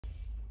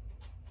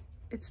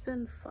It's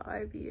been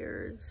 5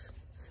 years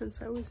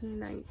since I was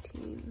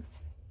 19.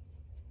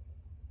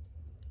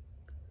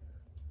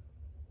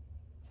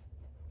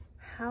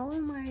 How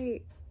am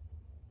I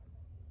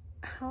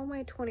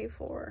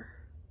 24?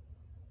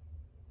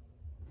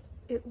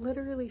 It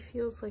literally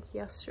feels like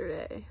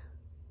yesterday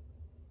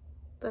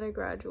that I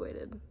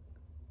graduated.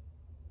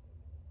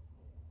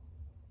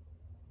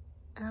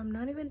 And I'm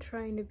not even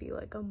trying to be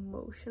like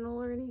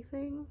emotional or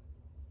anything,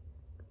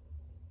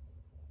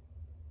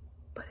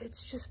 but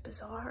it's just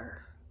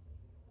bizarre.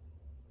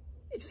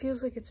 It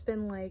feels like it's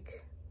been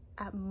like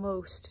at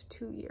most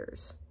 2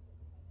 years,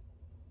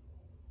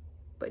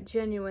 but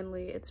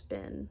genuinely it's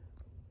been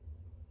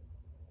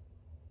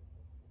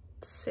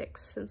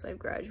 6 since I've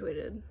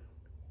graduated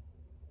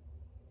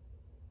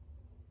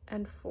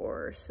and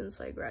 4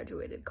 since I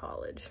graduated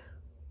college.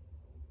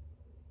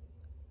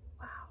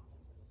 Wow.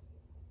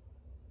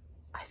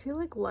 I feel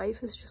like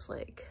life is just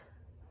like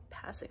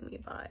passing me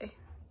by.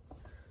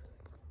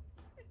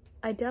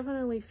 I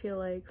definitely feel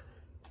like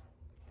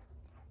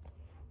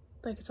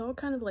it's all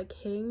kind of like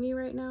hitting me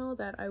right now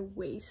that I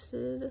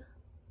wasted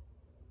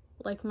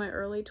like my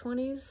early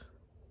 20s,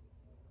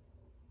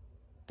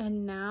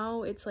 and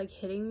now it's like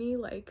hitting me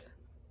like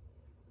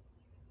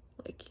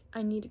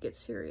I need to get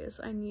serious.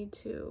 I need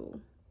to.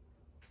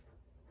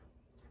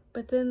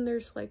 But then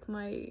there's like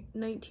my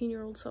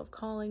 19-year-old self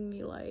calling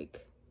me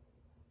like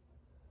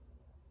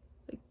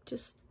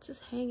just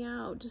hang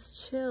out,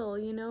 just chill,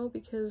 you know,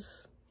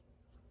 because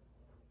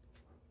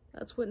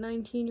that's what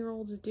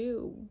 19-year-olds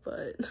do.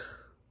 But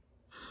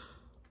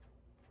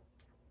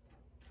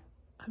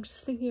I'm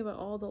just thinking about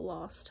all the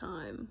lost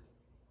time,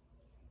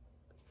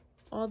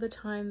 all the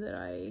time that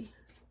I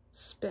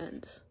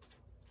spent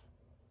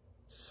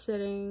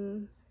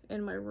sitting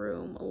in my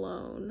room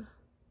alone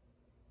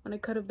when I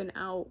could have been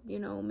out, you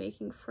know,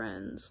 making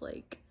friends,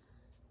 like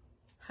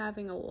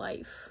having a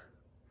life.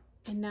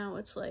 And now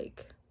it's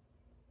like,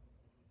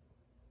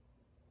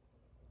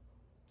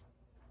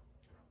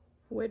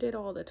 where did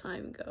all the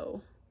time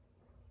go?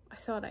 I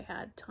thought I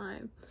had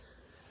time.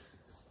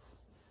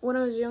 When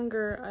I was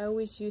younger, I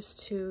always used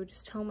to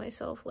just tell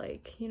myself,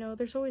 like, you know,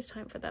 there's always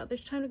time for that.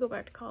 There's time to go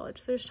back to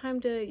college. There's time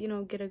to, you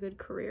know, get a good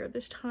career.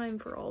 There's time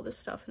for all this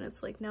stuff. And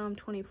it's like, now I'm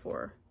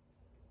 24.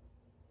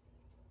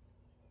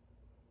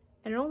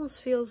 And it almost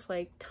feels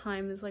like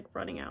time is like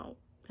running out.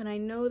 And I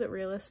know that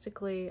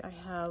realistically I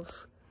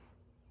have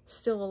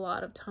still a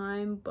lot of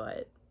time,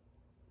 but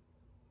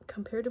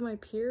compared to my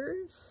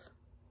peers,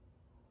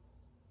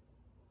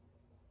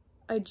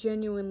 I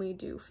genuinely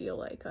do feel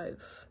like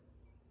I've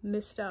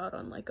missed out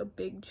on like a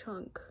big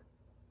chunk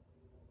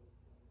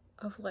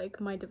of like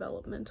my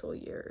developmental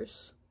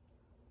years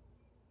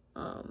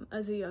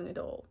as a young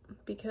adult,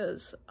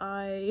 because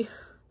I'm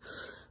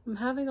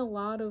having a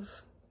lot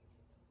of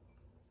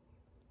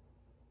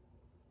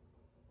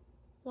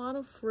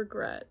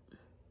regret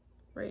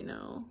right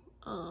now.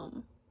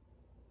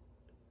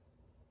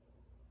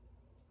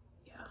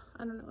 Yeah,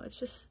 I don't know,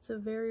 it's a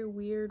very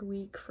weird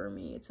week for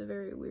me. It's a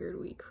very weird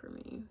week for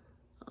me.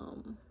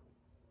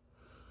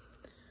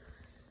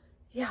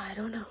 Yeah, I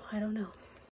don't know.